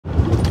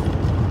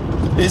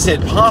Is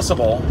it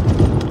possible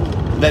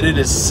that it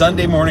is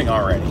Sunday morning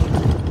already?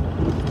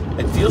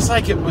 It feels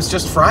like it was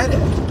just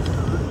Friday.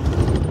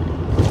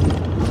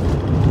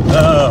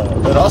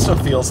 Oh, it also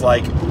feels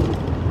like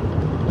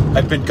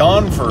I've been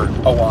gone for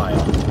a while.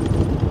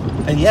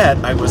 And yet,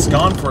 I was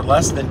gone for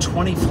less than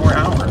 24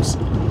 hours.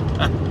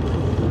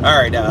 All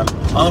right,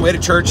 on the way to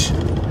church,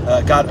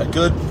 got a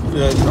good,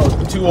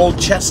 2 old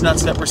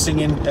chestnuts that were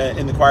singing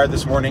in the choir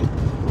this morning.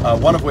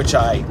 One of which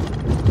I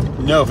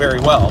know very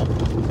well,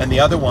 and the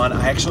other one,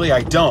 I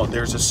don't.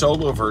 There's a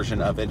solo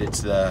version of it.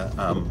 It's the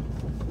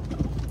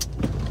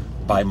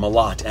by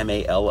Malott,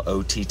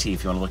 M-A-L-O-T-T,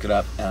 if you want to look it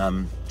up.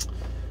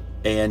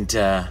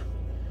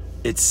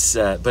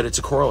 But it's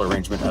a choral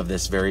arrangement of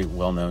this very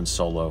well-known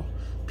solo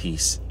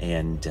piece,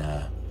 and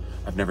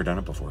I've never done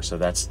it before, so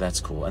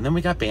that's cool. And then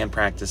we got band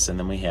practice, and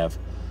then we have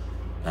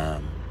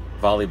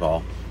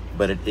volleyball.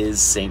 But it is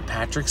St.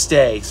 Patrick's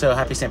Day, so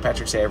happy St.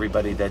 Patrick's Day,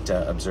 everybody that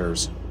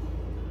observes.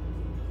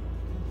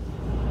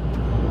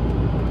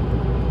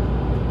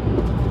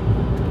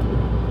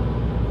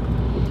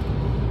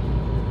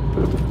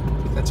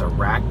 That's a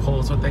rack pull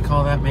is what they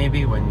call that,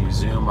 maybe, when you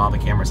zoom while the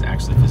camera's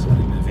actually physically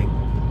moving.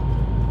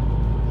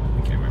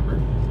 I can't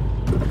remember.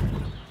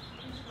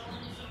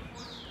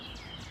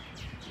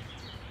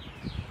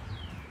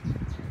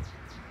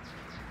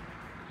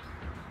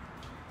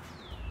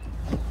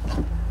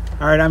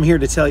 All right, I'm here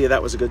to tell you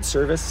that was a good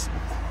service.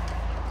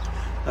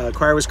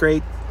 Choir was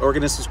great,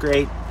 organist was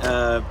great,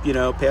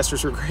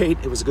 pastors were great.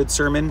 It was a good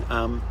sermon.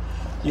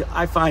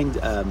 I find,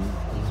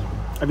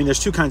 there's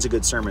 2 kinds of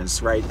good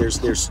sermons, right?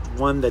 There's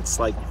one that's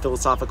like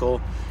philosophical,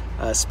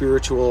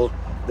 spiritual,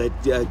 that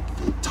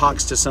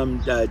talks to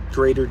some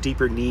greater,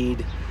 deeper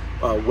need,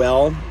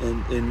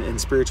 in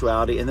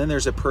spirituality. And then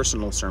there's a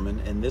personal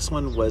sermon, and this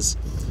one was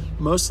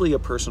mostly a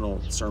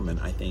personal sermon,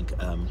 I think.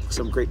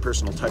 Some great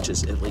personal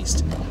touches, at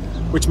least,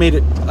 which made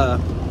it,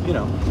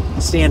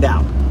 stand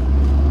out.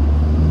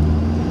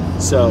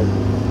 So,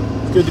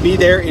 it's good to be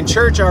there in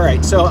church. All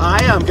right, so I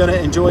am going to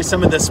enjoy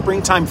some of the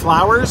springtime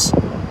flowers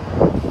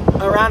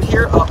around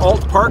here.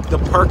 Alt Park, the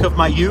park of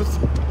my youth,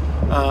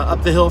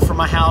 up the hill from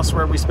my house,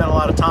 where we spent a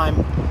lot of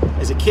time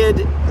as a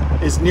kid,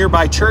 is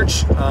nearby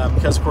church,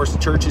 because of course the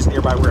church is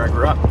nearby where I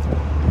grew up.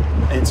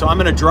 And so I'm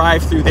going to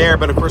drive through there,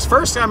 but of course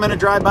first I'm going to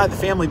drive by the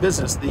family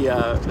business,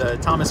 the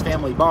Thomas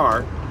Family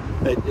Bar.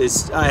 That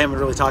is, I haven't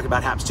really talked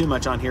about Haps too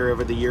much on here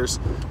over the years,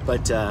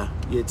 but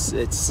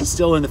it's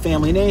still in the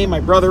family name. My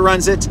brother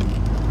runs it,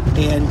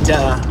 and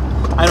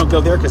I don't go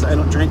there because I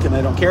don't drink and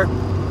I don't care.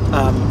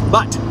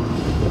 But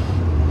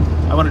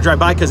I want to drive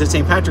by because it's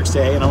St. Patrick's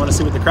Day, and I want to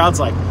see what the crowd's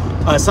like.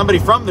 Somebody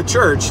from the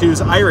church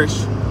who's Irish,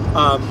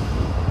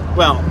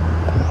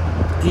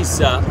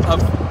 he's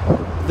of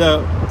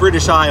the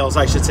British Isles,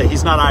 I should say.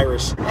 He's not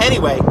Irish.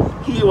 Anyway,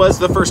 he was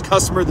the first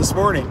customer this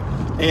morning,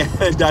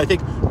 and I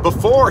think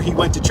before he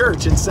went to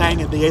church and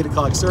sang at the 8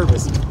 o'clock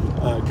service,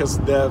 because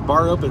the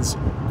bar opens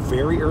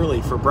very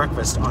early for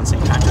breakfast on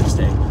St. Patrick's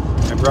Day.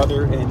 My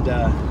brother and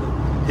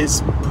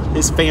his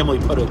family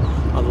put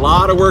a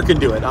lot of work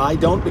into it. I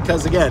don't,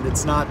 because again,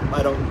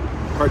 I don't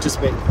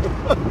participate.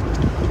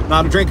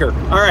 Not a drinker.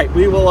 All right,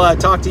 we will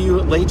talk to you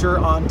later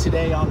on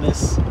today on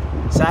this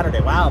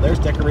Saturday. Wow, there's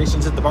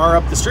decorations at the bar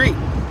up the street.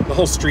 The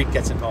whole street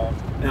gets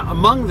involved. Now,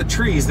 among the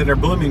trees that are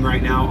blooming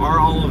right now are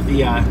all of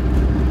the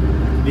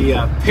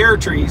pear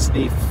trees,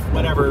 the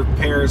whatever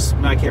pears,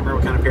 I can't remember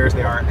what kind of pears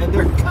they are, and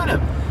they're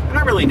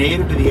not really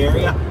native to the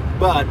area,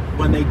 but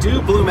when they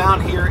do bloom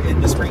out here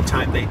in the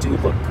springtime, they do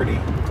look pretty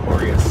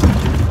glorious.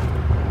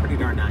 Pretty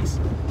darn nice.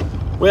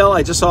 Well,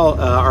 I just saw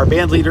our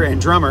band leader and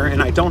drummer,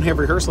 and I don't have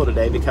rehearsal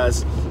today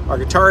because our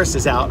guitarist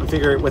is out. I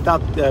figure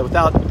without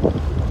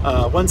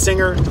one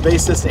singer, the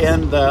bassist,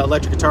 and the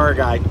electric guitar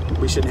guy,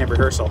 we shouldn't have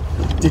rehearsal.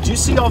 Did you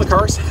see all the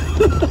cars?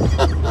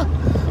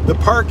 The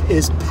park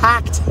is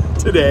packed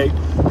today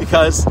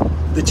because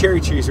the cherry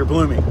trees are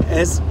blooming.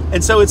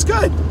 And so it's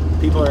good.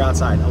 People are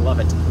outside. I love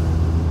it.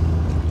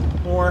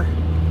 More.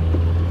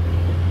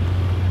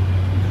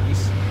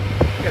 Nice.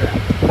 Look at that.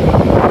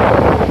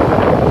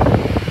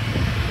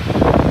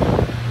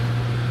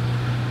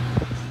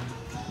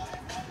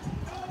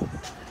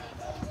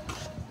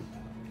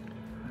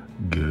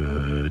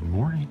 Good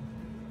morning.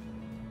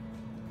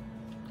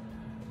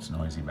 It's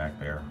noisy back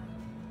there.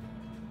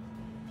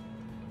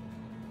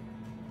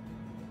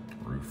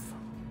 Roof.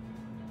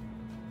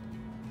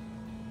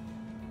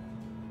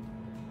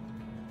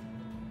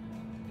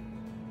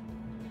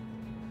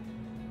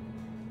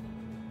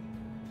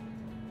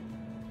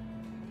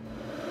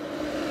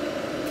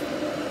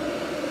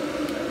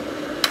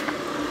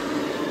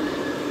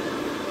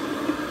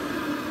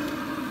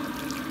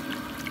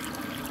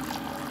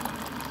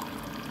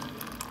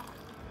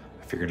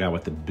 Figured out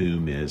what the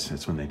boom is.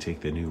 It's when they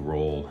take the new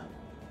roll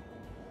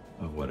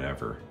of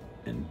whatever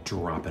and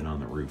drop it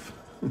on the roof.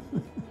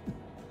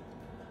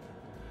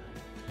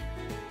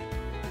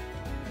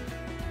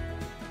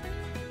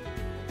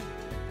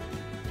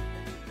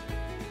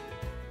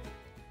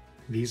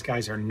 These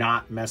guys are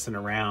not messing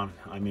around.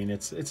 I mean,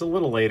 it's a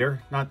little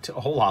later, not a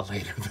whole lot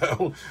later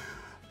though.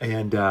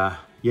 And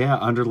yeah,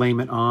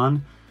 underlayment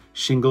on,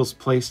 shingles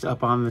placed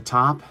up on the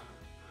top.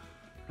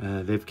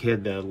 They've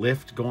had the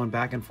lift going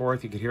back and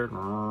forth. You could hear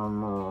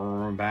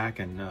it back,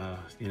 and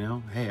you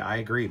know, hey, I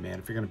agree, man.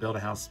 If you're gonna build a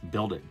house,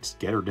 build it. Just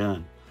get her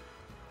done.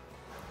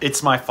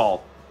 It's my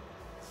fault.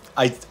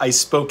 I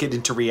spoke it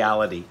into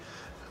reality.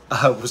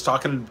 I was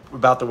talking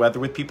about the weather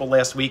with people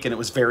last week, and it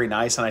was very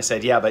nice. And I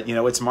said, yeah, but you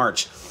know, it's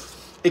March.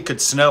 It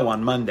could snow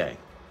on Monday.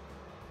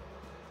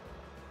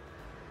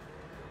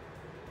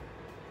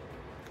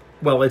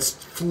 Well, it's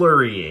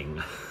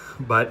flurrying,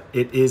 but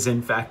it is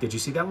in fact, did you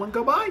see that one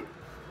go by?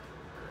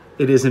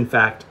 It is in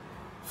fact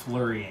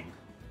flurrying.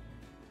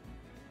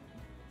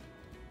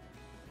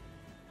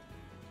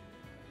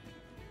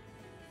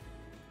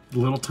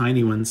 Little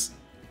tiny ones.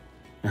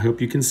 I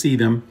hope you can see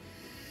them.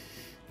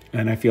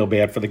 And I feel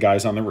bad for the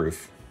guys on the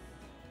roof.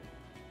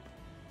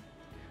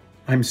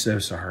 I'm so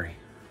sorry.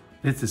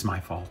 This is my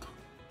fault.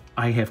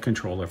 I have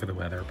control over the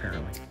weather,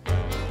 apparently.